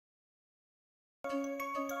Theory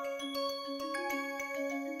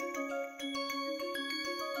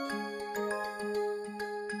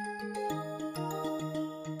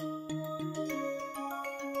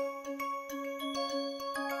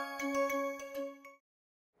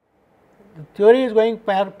is going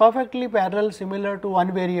perfectly parallel, similar to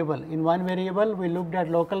one variable. In one variable we looked at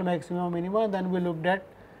local maxima minima, then we looked at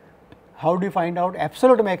how do you find out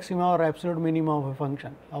absolute maxima or absolute minima of a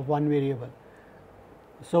function of one variable.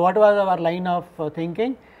 So, what was our line of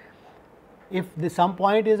thinking? If some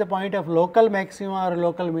point is a point of local maxima or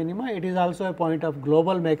local minima, it is also a point of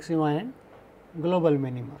global maxima and global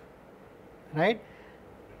minima, right.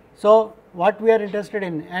 So, what we are interested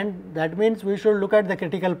in, and that means we should look at the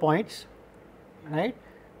critical points, right,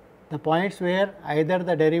 the points where either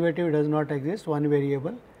the derivative does not exist, one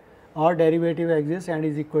variable, or derivative exists and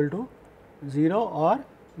is equal to 0, or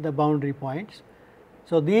the boundary points.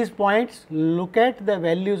 So, these points look at the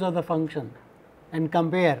values of the function and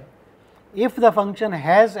compare. If the function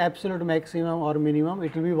has absolute maximum or minimum,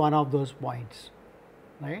 it will be one of those points,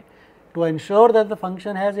 right. To ensure that the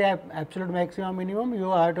function has a absolute maximum minimum, you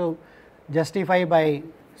have to justify by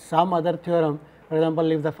some other theorem. For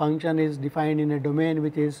example, if the function is defined in a domain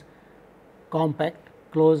which is compact,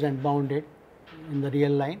 closed and bounded in the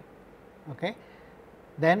real line, okay,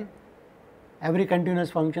 then every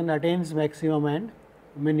continuous function attains maximum and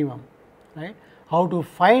minimum, right. How to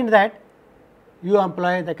find that? You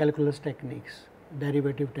employ the calculus techniques,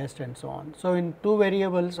 derivative test and so on. So, in 2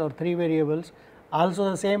 variables or 3 variables also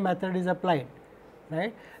the same method is applied,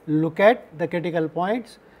 right. Look at the critical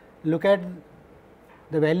points, look at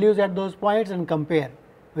the values at those points and compare,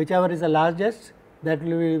 whichever is the largest, that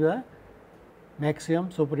will be the maximum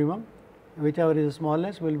supremum, whichever is the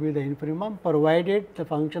smallest will be the infimum, provided the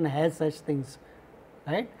function has such things,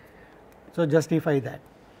 right. So, justify that.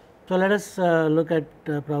 So, let us look at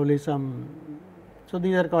probably some. So,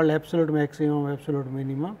 these are called absolute maximum, absolute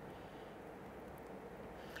minimum.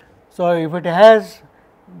 So, if it has,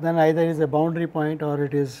 then either is a boundary point or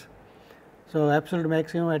it is. So, absolute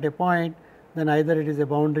maximum at a point, then either it is a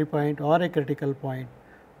boundary point or a critical point.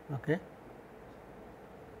 Okay.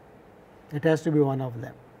 It has to be one of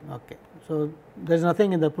them. Okay. So, there is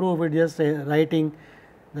nothing in the proof, it is just writing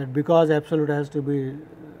that because absolute has to be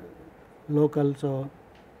local. So,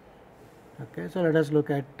 okay. So, let us look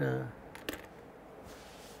at.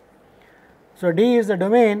 So, D is the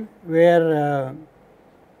domain where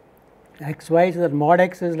x y, so that mod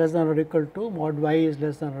x is less than or equal to mod y is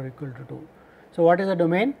less than or equal to 2. So, what is the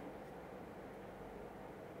domain?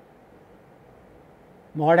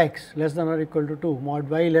 Mod x less than or equal to 2, mod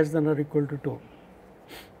y less than or equal to 2.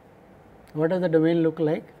 What does the domain look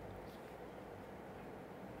like?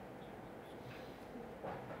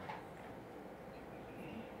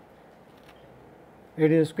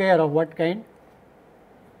 It is square of what kind?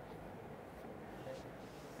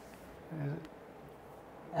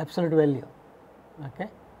 Absolute value. Okay.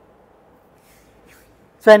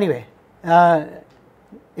 So, anyway,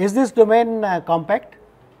 is this domain compact,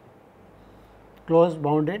 closed,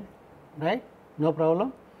 bounded, right? No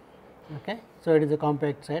problem. Okay. So, it is a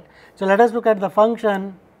compact set. So, let us look at the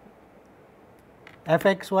function f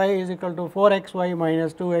x y is equal to 4 x y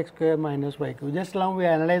minus 2 x square minus y cube. Just now we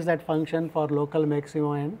analyze that function for local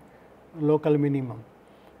maximum and local minimum,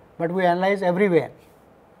 but we analyze everywhere,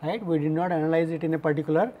 right. We did not analyze it in a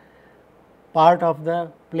particular part of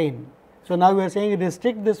the plane. So, now we are saying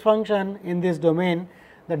restrict this function in this domain,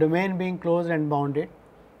 the domain being closed and bounded,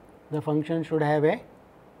 the function should have a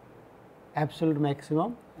absolute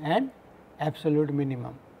maximum and absolute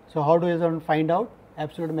minimum. So, how do you find out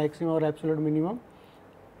absolute maximum or absolute minimum?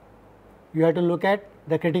 You have to look at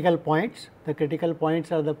the critical points. The critical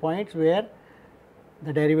points are the points where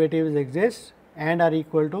the derivatives exist and are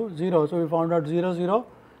equal to 0. So, we found out 0 0,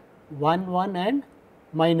 1 1 and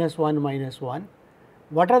minus 1 minus 1.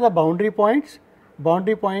 What are the boundary points?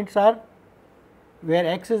 Boundary points are where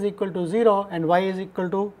x is equal to 0 and y is equal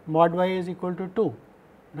to mod y is equal to 2,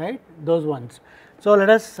 right, those ones. So, let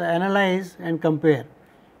us analyze and compare.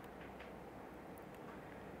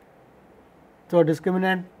 So,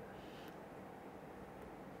 discriminant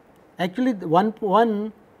actually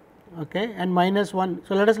 1 okay, and minus 1.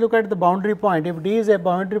 So, let us look at the boundary point. If D is a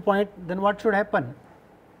boundary point, then what should happen?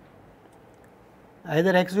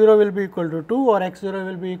 Either x 0 will be equal to 2 or x 0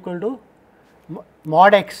 will be equal to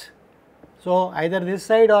mod x. So, either this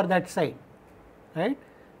side or that side, right.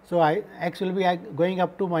 So, x will be going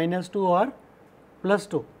up to minus 2 or plus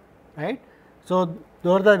 2, right. So,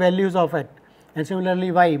 those are the values of it, and similarly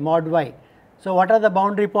y mod y. So, what are the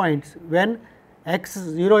boundary points? When x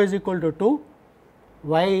 0 is equal to 2,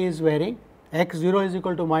 y is varying x 0 is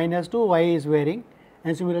equal to minus 2, y is varying,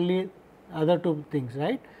 and similarly other two things,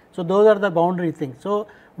 right. So, those are the boundary things. So,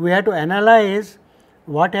 we have to analyze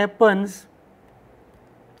what happens.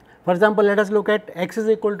 For example, let us look at x is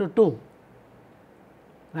equal to 2,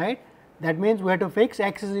 right. That means, we have to fix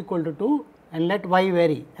x is equal to 2 and let y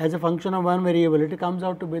vary as a function of one variable, it comes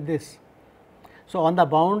out to be this. So, on the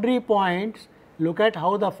boundary points, look at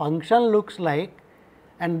how the function looks like,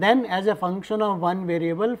 and then as a function of one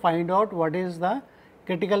variable find out what is the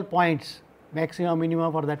critical points, maxima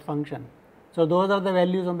minima for that function. So, those are the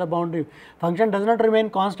values on the boundary. Function does not remain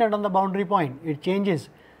constant on the boundary point, it changes.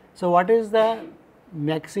 So, what is the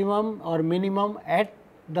maximum or minimum at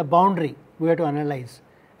the boundary, we have to analyze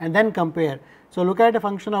and then compare. So, look at a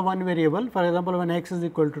function of one variable, for example, when x is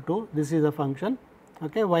equal to 2, this is a function,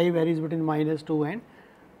 okay, y varies between minus 2 and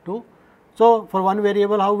 2. So, for one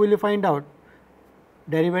variable, how will you find out?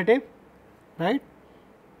 Derivative, right.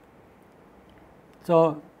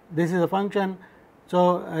 So, this is a function.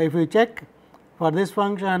 So, if we check for this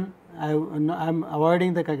function, I am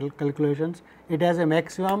avoiding the calculations, it has a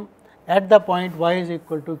maximum at the point y is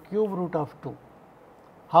equal to cube root of 2.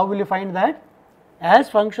 How will you find that? As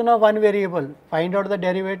function of one variable, find out the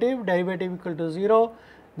derivative, derivative equal to 0,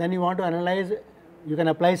 then you want to analyze, you can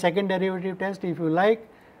apply second derivative test if you like,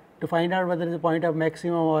 to find out whether it is a point of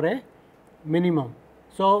maximum or a minimum.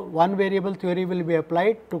 So, one variable theory will be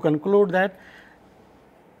applied to conclude that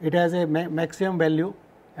it has a maximum value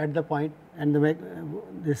at the point and the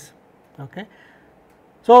this. Okay.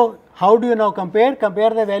 So, how do you now compare?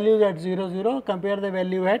 Compare the values at 0 0, compare the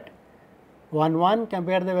value at 1 1,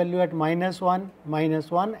 compare the value at minus 1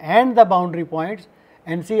 and the boundary points,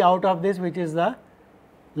 and see out of this which is the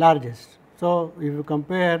largest. So, if you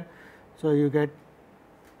compare, so you get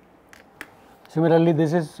similarly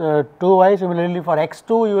this is 2y, similarly for x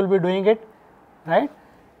 2 you will be doing it, right.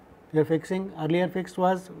 You are fixing, earlier fixed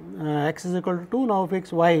was x is equal to 2, now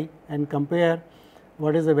fix y and compare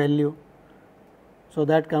what is the value. So,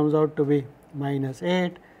 that comes out to be minus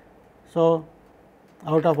 8. So,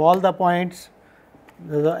 out of all the points,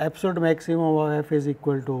 the absolute maximum of f is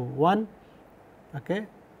equal to 1. Okay.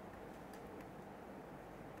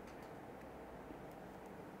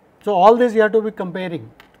 So, all this you have to be comparing.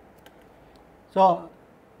 So,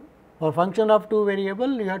 for function of two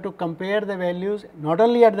variable, you have to compare the values not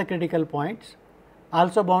only at the critical points,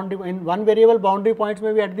 also boundary, in one variable boundary points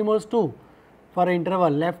may be at the most 2 for interval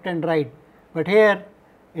left and right, but here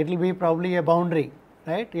it will be probably a boundary,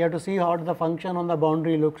 right. You have to see how the function on the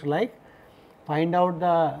boundary looks like, find out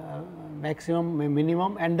the maximum,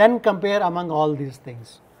 minimum, and then compare among all these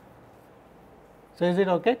things. So, is it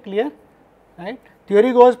okay, clear, right.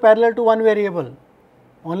 Theory goes parallel to one variable,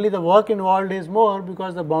 only the work involved is more,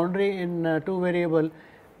 because the boundary in two variable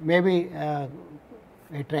may be a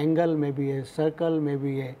triangle, maybe a circle,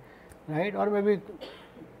 maybe a, right, or maybe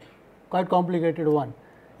quite complicated one.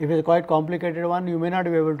 If it is quite complicated one, you may not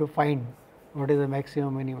be able to find what is the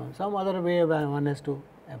maximum minimum, some other way one has to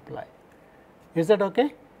apply. Is that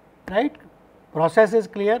okay, right? Process is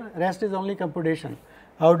clear, rest is only computation.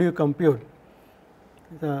 How do you compute?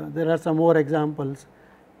 So, there are some more examples.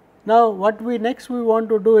 Now, what we next we want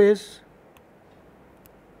to do is,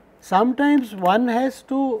 sometimes one has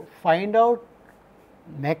to find out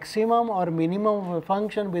maximum or minimum of a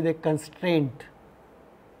function with a constraint.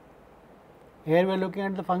 Here we are looking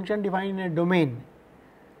at the function defined in a domain,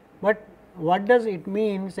 but what does it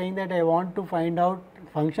mean saying that I want to find out,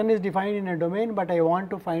 function is defined in a domain, but I want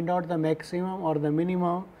to find out the maximum or the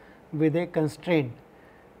minimum with a constraint.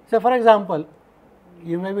 So, for example,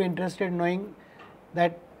 you may be interested in knowing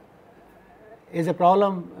that is a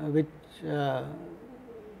problem which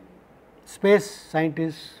space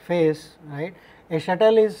scientists face, right. A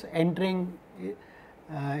shuttle is entering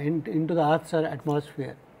into the Earth's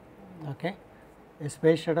atmosphere, okay. A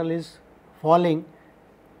space shuttle is falling,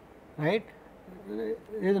 right. It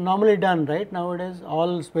is normally done, right. Nowadays,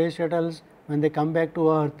 all space shuttles, when they come back to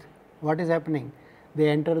Earth, what is happening? They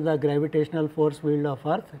enter the gravitational force field of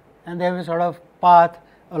Earth, and they have a sort of path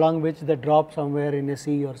along which they drop somewhere in a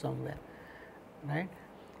sea or somewhere, right.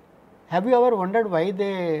 Have you ever wondered why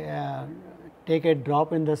they take a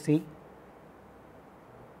drop in the sea?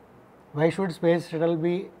 Why should space shuttle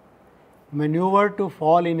be maneuvered to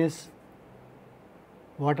fall in its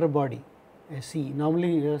water body, a sea?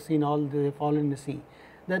 Normally, you have seen all they fall in the sea.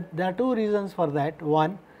 There are two reasons for that.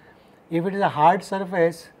 One, if it is a hard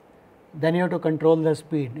surface, then you have to control the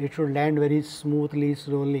speed. It should land very smoothly,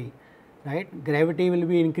 slowly, right. Gravity will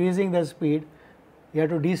be increasing the speed. You have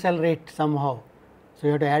to decelerate somehow. So,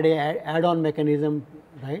 you have to add a add-on mechanism,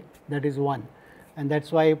 right. That is one, and that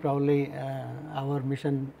is why probably our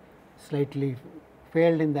mission slightly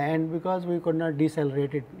failed in the end because we could not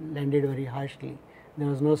decelerate it, landed very harshly, there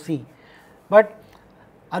was no C. But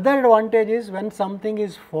other advantage is when something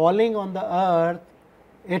is falling on the earth,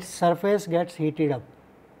 its surface gets heated up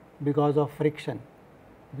because of friction,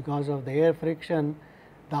 because of the air friction,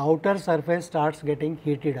 the outer surface starts getting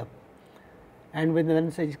heated up. And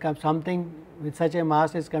when something with such a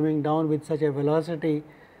mass is coming down with such a velocity,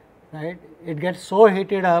 right, it gets so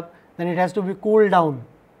heated up, then it has to be cooled down.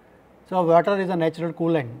 So, water is a natural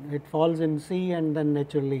coolant, it falls in sea and then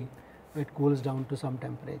naturally it cools down to some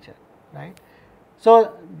temperature, right.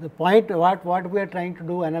 So, the point what we are trying to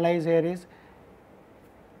do analyze here is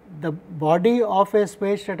the body of a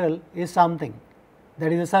space shuttle is something,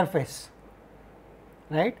 that is a surface,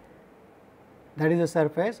 right, that is a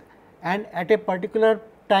surface, and at a particular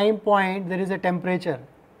time point there is a temperature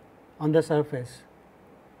on the surface,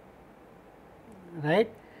 right.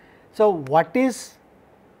 So, what is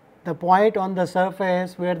the point on the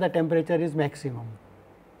surface where the temperature is maximum,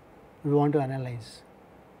 we want to analyze,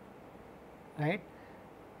 right.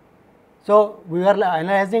 So, we are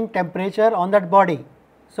analyzing temperature on that body.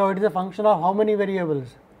 So, it is a function of how many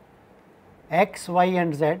variables, x, y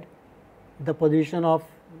and z, the position of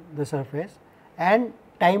the surface, and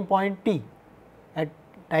time point t. At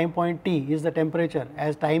time point t is the temperature.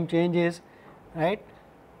 As time changes, right,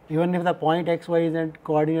 even if the point x, y and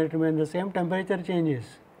coordinate remain the same, temperature changes,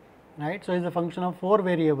 right. So, it is a function of 4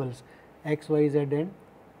 variables x, y, z and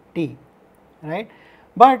t, right.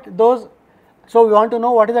 But those, so we want to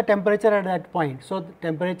know what is the temperature at that point. So, the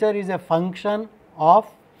temperature is a function of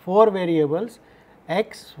 4 variables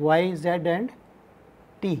x, y, z and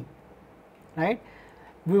t, right.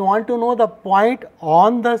 We want to know the point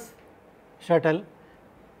on the shuttle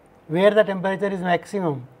where the temperature is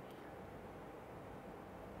maximum.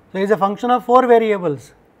 So, it is a function of 4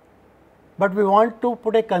 variables, but we want to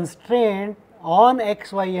put a constraint on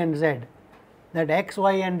x, y and z, that x,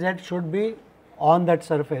 y and z should be on that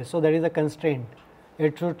surface. So, that is a constraint,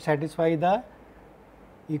 it should satisfy the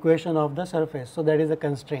equation of the surface. So, that is a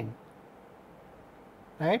constraint,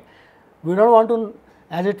 right. We do not want to,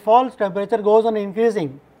 as it falls temperature goes on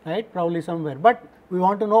increasing, right, probably somewhere, but we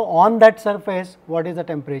want to know on that surface what is the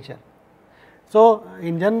temperature. So,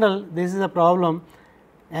 in general this is a problem,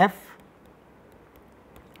 f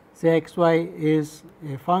say x y is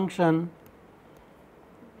a function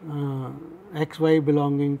x y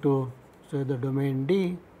belonging to say the domain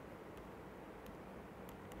D,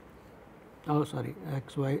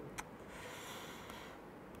 x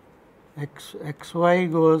y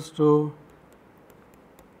goes to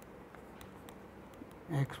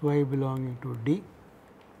x y belonging to D,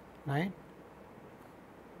 right.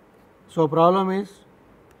 So, problem is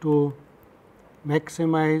to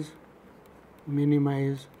maximize,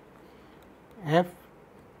 minimize f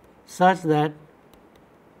such that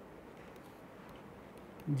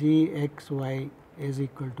g x y is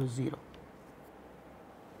equal to 0.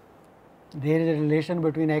 There is a relation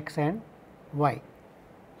between x and y.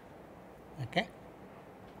 Okay.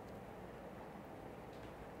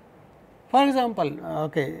 For example,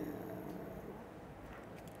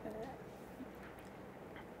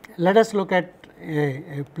 let us look at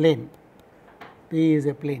a plane. P is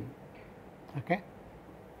a plane. Okay.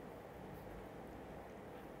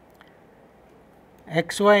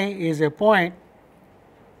 X y is a point.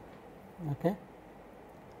 Okay.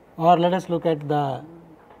 Or let us look at to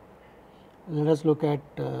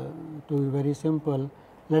be very simple,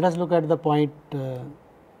 let us look at the point 0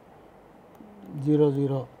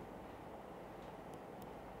 0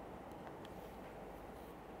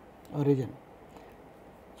 origin.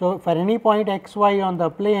 So, for any point x y on the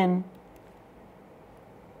plane,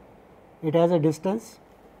 it has a distance,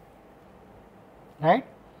 right.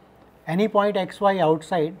 Any point x y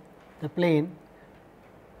outside the plane,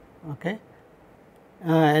 okay.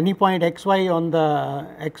 Any point x y on the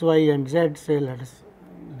x y and z, say let us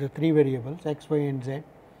the 3 variables x y and z.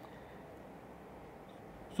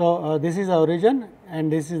 So, this is the origin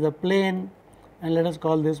and this is the plane, and let us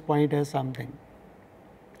call this point as something,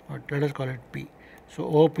 or let us call it P. So,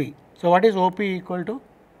 OP. So, what is OP equal to?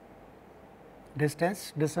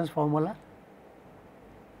 Distance formula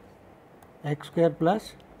x square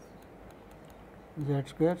plus z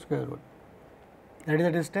square square root, that is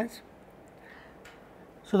the distance.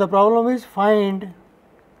 So, the problem is find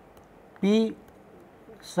P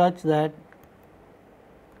such that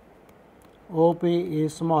OP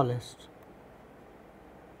is smallest.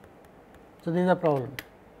 So, this is the problem,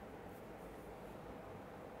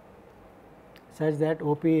 such that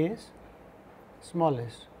OP is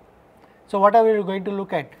smallest. So, what are we going to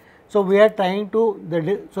look at? So, we are trying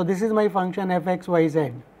to so this is my function f x y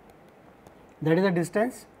z, that is the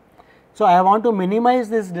distance. So, I want to minimize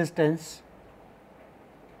this distance,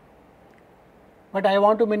 but I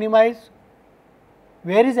want to minimize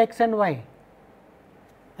where is x and y?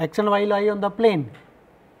 X and y lie on the plane,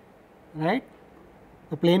 right.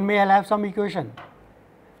 The plane may have some equation.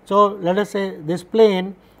 So, let us say this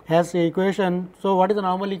plane has a equation. So, what is the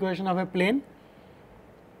normal equation of a plane?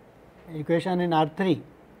 Equation in R3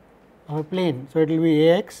 of a plane. So, it will be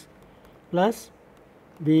Ax plus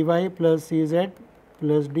By plus Cz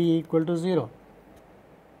plus D equal to 0.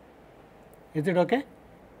 Is it okay?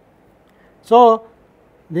 So,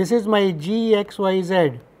 this is my g x y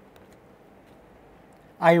z.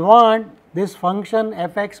 I want this function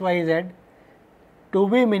f x y z to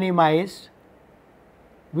be minimized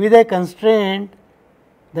with a constraint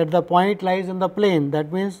that the point lies in the plane.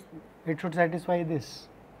 That means, it should satisfy this,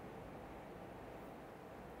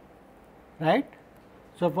 right.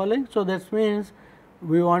 So, following. So, this means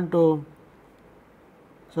we want to,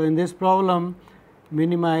 so in this problem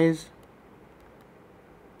minimize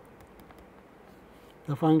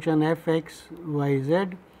the function f x y z,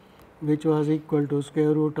 which was equal to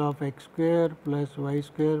square root of x square plus y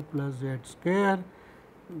square plus z square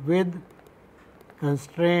with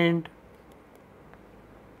constraint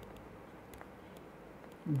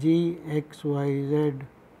g x y z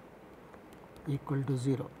equal to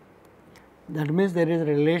 0. That means, there is a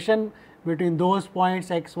relation between those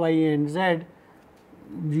points x, y and z,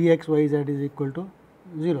 g x y z is equal to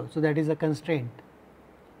 0. So, that is a constraint,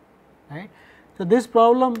 right. So, this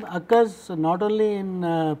problem occurs not only in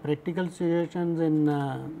practical situations, in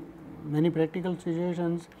many practical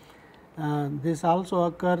situations, this also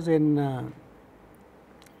occurs in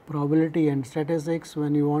probability and statistics.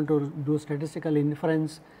 When you want to do statistical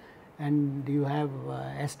inference and you have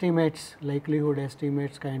estimates, likelihood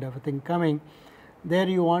estimates kind of a thing coming, there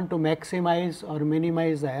you want to maximize or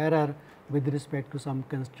minimize the error with respect to some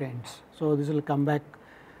constraints. So, this will come back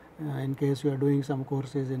in case you are doing some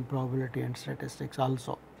courses in probability and statistics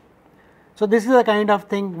also. So, this is the kind of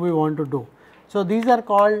thing we want to do. So, these are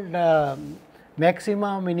called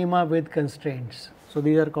maxima minima with constraints. So,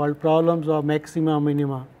 these are called problems of maxima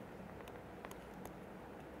minima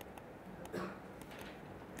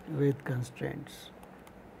with constraints.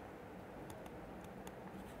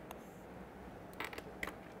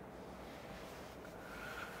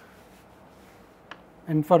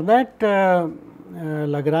 And for that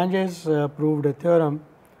Lagrange's proved a theorem.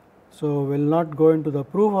 So, we will not go into the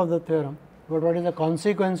proof of the theorem, but what is the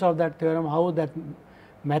consequence of that theorem, how that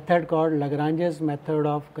method called Lagrange's method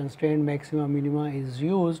of constraint maxima minima is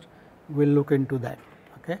used, we will look into that.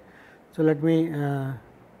 Okay. So, let me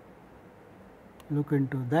look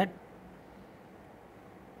into that.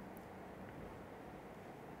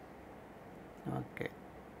 Okay.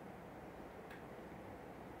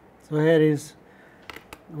 So, here is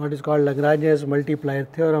what is called Lagrange's multiplier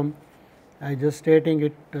theorem. I just stating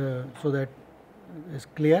it so that is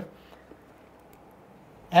clear.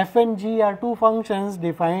 F and g are two functions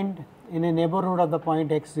defined in a neighborhood of the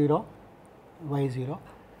point x 0, y 0.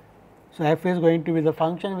 So, f is going to be the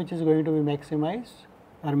function which is going to be maximized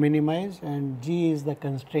or minimized, and g is the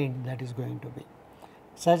constraint that is going to be,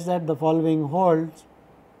 such that the following holds.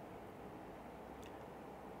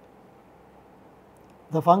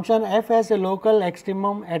 The function f has a local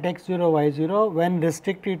extremum at x 0, y 0 when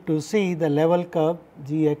restricted to C, the level curve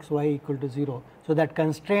g x y equal to 0. So, that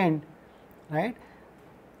constraint, right.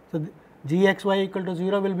 So, g x y equal to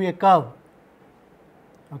 0 will be a curve,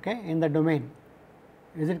 okay, in the domain.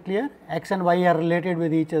 Is it clear? X and y are related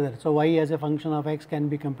with each other. So, y as a function of x can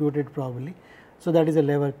be computed probably. So, that is a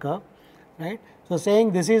level curve, right. So,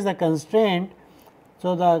 saying this is the constraint.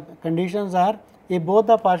 So, the conditions are, if both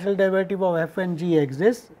the partial derivative of f and g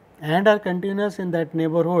exists and are continuous in that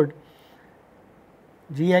neighborhood,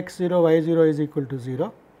 g x 0 y 0 is equal to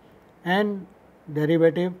 0, and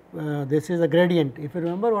derivative this is a gradient. If you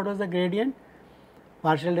remember, what was the gradient?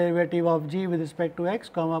 Partial derivative of g with respect to x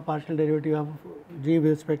comma partial derivative of g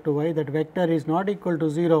with respect to y, that vector is not equal to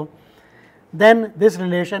 0, then this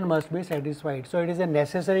relation must be satisfied. So, it is a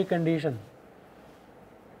necessary condition,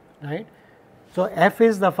 right. So, f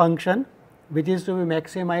is the function which is to be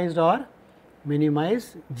maximized or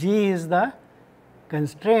minimized, g is the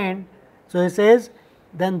constraint. So, it says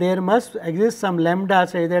then there must exist some lambda,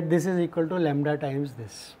 say that this is equal to lambda times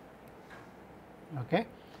this. Okay.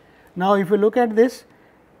 Now, if you look at this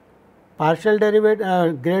partial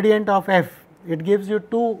derivative gradient of f, it gives you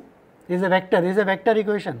 2 is a vector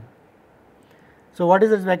equation. So, what is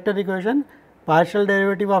this vector equation? Partial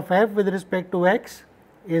derivative of f with respect to x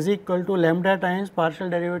is equal to lambda times partial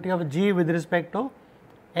derivative of g with respect to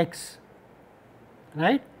x,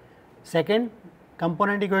 right. Second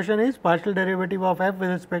component equation is partial derivative of f with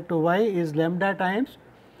respect to y is lambda times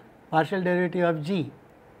partial derivative of g,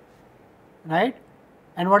 right.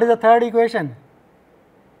 And what is the third equation?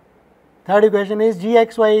 Third equation is g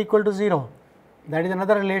x y equal to 0, that is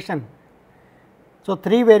another relation. So,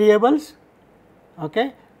 3 variables,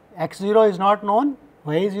 okay. X 0 is not known,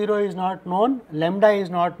 y 0 is not known, lambda is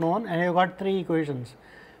not known, and you have got 3 equations.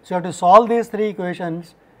 So, you have to solve these 3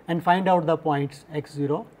 equations and find out the points x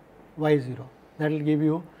 0, y 0, that will give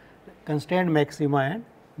you constrained maxima and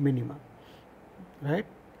minima, right.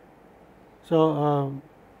 So,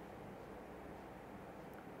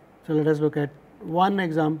 so let us look at one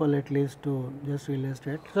example at least to just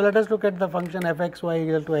illustrate. So, let us look at the function f x y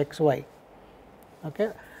equal to x y, okay.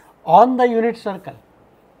 On the unit circle,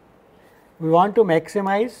 we want to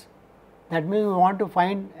maximize, that means we want to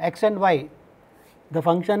find x and y. The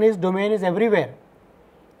function is domain is everywhere,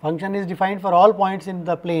 function is defined for all points in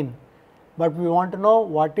the plane, but we want to know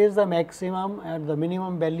what is the maximum and the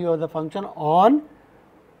minimum value of the function on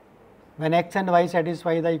when x and y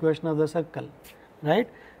satisfy the equation of the circle, right.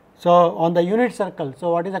 So, on the unit circle,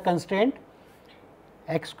 so what is the constraint?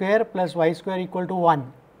 X square plus y square equal to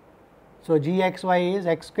 1. So, g x y is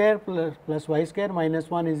x square plus y square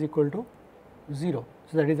minus 1 is equal to 0.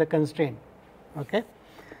 So, that is the constraint. Okay.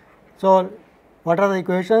 So, what are the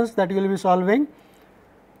equations that you will be solving?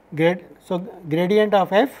 So, gradient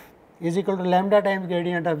of f is equal to lambda times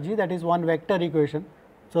gradient of g, that is one vector equation.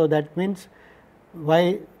 So, that means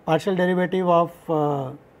y partial derivative of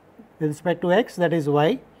with respect to x, that is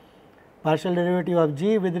y, partial derivative of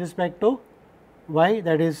g with respect to y,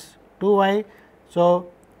 that is 2 y.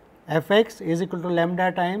 So, f x is equal to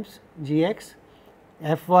lambda times g x,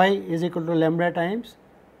 f y is equal to lambda times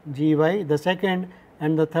g y, the second,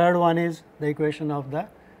 and the third one is the equation of the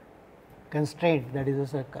constraint, that is a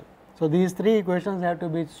circle. So, these 3 equations have to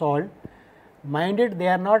be solved. Mind it, they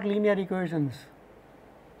are not linear equations.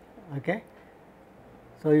 Okay.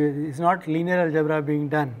 So, it is not linear algebra being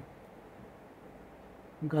done,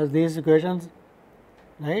 because these equations,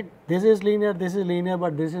 right, this is linear,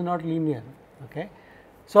 but this is not linear. Okay.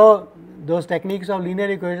 So, those techniques of linear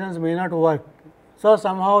equations may not work. So,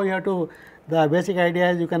 somehow you have to, the basic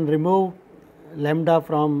idea is you can remove lambda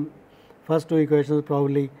from first 2 equations,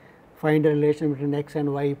 probably find a relation between x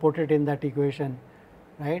and y, put it in that equation,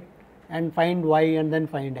 right, and find y and then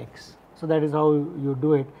find x. So, that is how you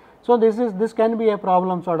do it. So, this can be a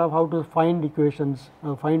problem sort of how to find equations,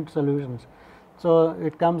 find solutions. So,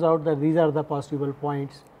 it comes out that these are the possible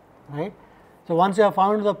points, right. So, once you have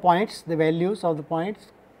found the points, the values of the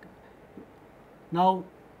points, now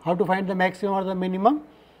how to find the maximum or the minimum?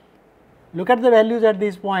 Look at the values at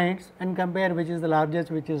these points and compare which is the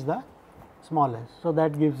largest, which is the smallest. So,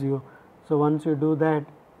 that gives you, so once you do that,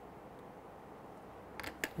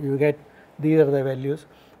 you get these are the values.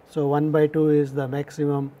 So, 1 by 2 is the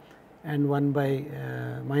maximum and 1 by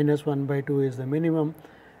minus 1 by 2 is the minimum,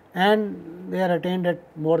 and they are attained at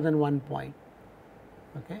more than one point.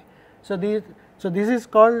 Okay. So, this is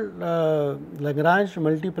called Lagrange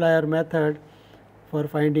multiplier method for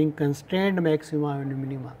finding constrained maxima and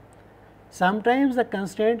minima. Sometimes the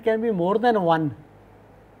constraint can be more than one,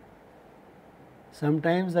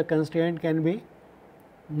 sometimes the constraint can be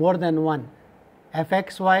more than one. f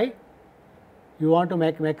x y you want to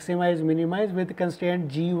maximize, minimize with constraint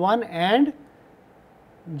g 1 and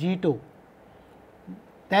g 2.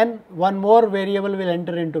 Then one more variable will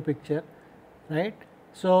enter into picture, right.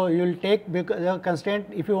 So, you will take the constraint,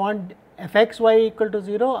 if you want f x y equal to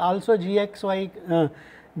 0, also g x y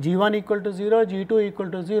g 1 equal to 0, g 2 equal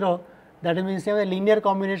to 0, that means a linear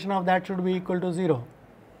combination of that should be equal to 0,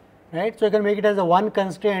 right. So, you can make it as a one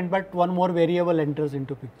constraint, but one more variable enters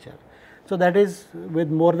into picture. So, that is with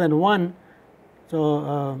more than one.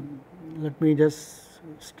 So, let me just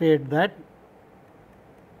state that.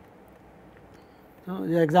 So,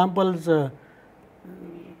 the examples, 2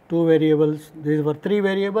 variables, these were 3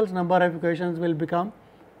 variables, number of equations will become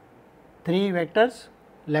 3 vectors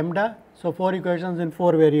lambda. So, 4 equations in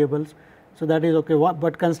 4 variables. So, that is okay,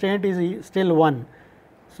 but constraint is still 1.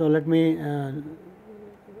 So, let me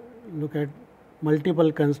look at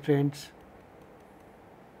multiple constraints.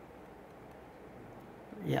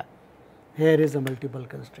 Yeah, here is a multiple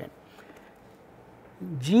constraint.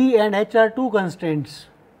 G and H are 2 constraints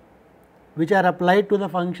which are applied to the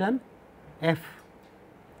function f,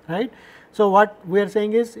 right. So, what we are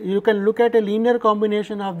saying is you can look at a linear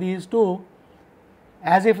combination of these 2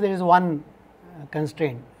 as if there is one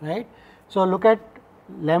constraint, right. So, look at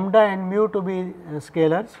lambda and mu to be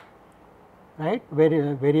scalars, right,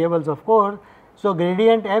 variables of course. So,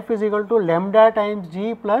 gradient f is equal to lambda times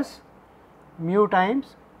g plus mu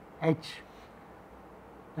times h,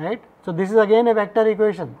 right. So, this is again a vector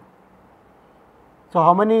equation. So,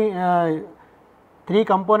 how many 3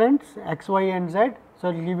 components x, y and z. So,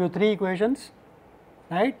 it will give you 3 equations,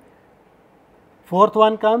 right. Fourth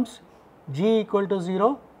one comes g equal to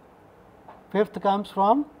 0, fifth comes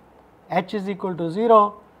from h is equal to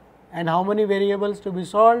 0, and how many variables to be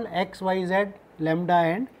solved, x, y, z, lambda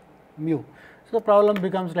and mu. So, the problem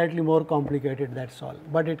becomes slightly more complicated, that is all,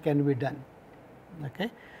 but it can be done. Okay.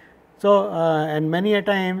 So, and many a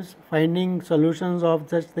times finding solutions of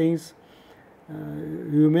such things,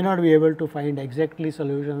 you may not be able to find exactly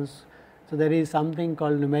solutions. So, there is something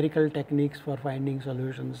called numerical techniques for finding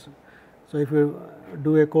solutions. So, if you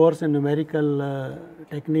do a course in numerical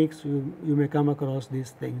techniques, you may come across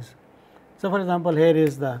these things. So, for example, here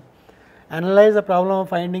is the analyze the problem of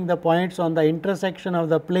finding the points on the intersection of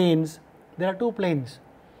the planes. There are 2 planes.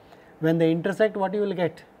 When they intersect, what you will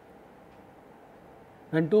get?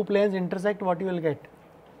 When 2 planes intersect, what you will get?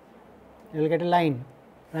 You will get a line,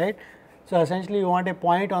 right. So, essentially you want a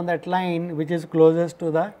point on that line which is closest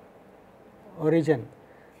to the origin.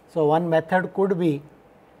 So, one method could be,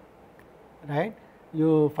 right,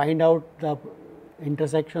 you find out the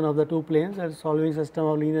intersection of the 2 planes as solving system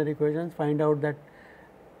of linear equations, find out that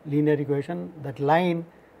linear equation, that line,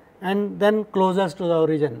 and then closest to the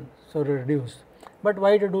origin. So, reduce, but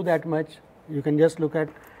why to do that much? You can just look at.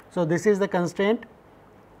 So, this is the constraint.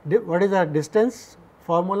 What is the distance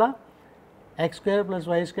formula? X square plus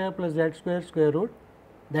y square plus z square square root,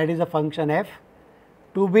 that is a function f,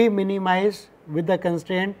 to be minimized with the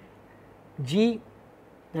constraint g,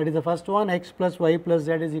 that is the first one, x plus y plus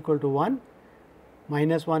z is equal to 1,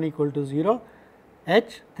 minus 1 equal to 0,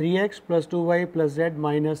 h 3x plus 2y plus z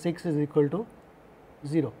minus 6 is equal to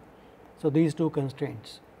 0. So, these 2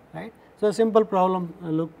 constraints, right. So, a simple problem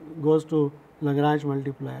goes to Lagrange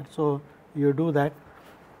multiplier. So, you do that.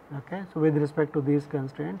 Okay. So, with respect to these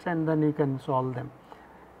constraints, and then you can solve them.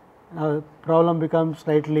 Problem becomes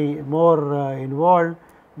slightly more involved,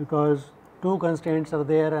 because 2 constraints are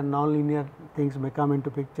there and nonlinear things may come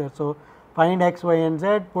into picture. So, find x, y and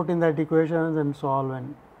z, put in that equations and solve.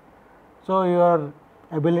 And so, your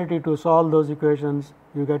ability to solve those equations,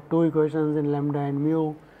 you get 2 equations in lambda and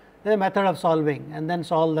mu, there is a method of solving, and then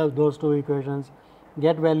solve those 2 equations,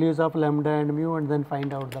 get values of lambda and mu, and then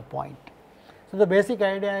find out the point. So, the basic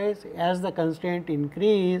idea is, as the constraint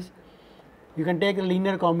increase, you can take a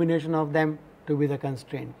linear combination of them to be the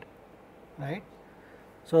constraint, right.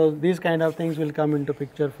 So, these kind of things will come into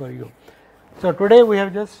picture for you. So, today we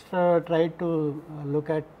have just tried to look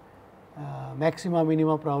at maxima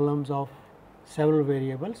minima problems of several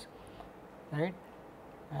variables, right,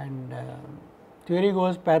 and theory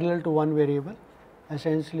goes parallel to one variable,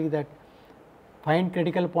 essentially that find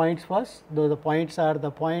critical points first, though the points are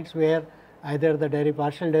the points where either the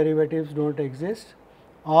partial derivatives do not exist,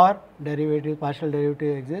 or partial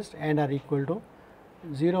derivatives exist and are equal to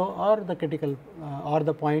 0, or the critical or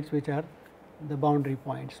the points which are the boundary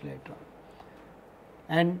points later on.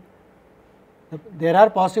 And there are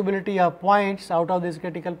possibility of points out of these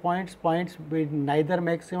critical points with neither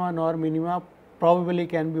maxima nor minima probably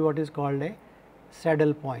can be what is called a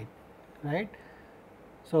saddle point, right.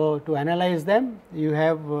 So, to analyze them, you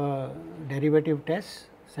have derivative tests,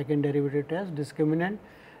 second derivative test, discriminant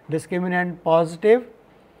positive,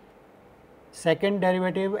 second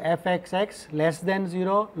derivative f x x less than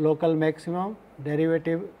 0, local maximum,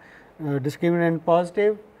 derivative discriminant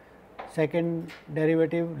positive, second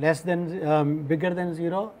derivative less than bigger than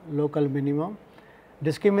 0, local minimum,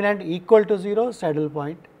 discriminant equal to 0, saddle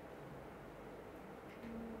point.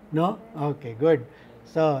 No? Okay, good.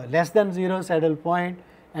 So, less than 0, saddle point,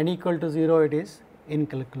 and equal to 0, it is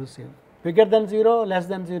inconclusive. Bigger than 0, less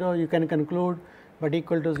than 0, you can conclude, but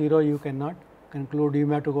equal to 0, you cannot conclude, you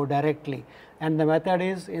have to go directly. And the method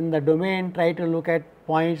is, in the domain, try to look at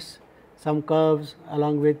points, some curves,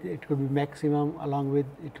 along with it could be maximum, along with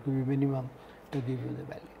it could be minimum to give you the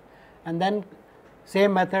value. And then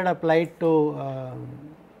same method applied to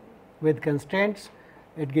with constraints,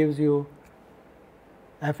 it gives you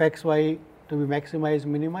f x y to be maximized,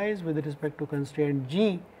 minimized with respect to constraint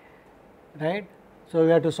g, right. So,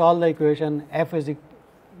 we have to solve the equation f is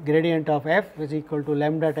gradient of f is equal to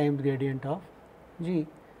lambda times gradient of g,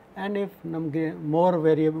 and if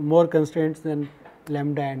more constraints, then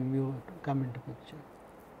lambda and mu come into picture.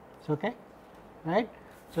 It's okay, right.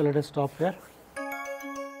 So, let us stop here.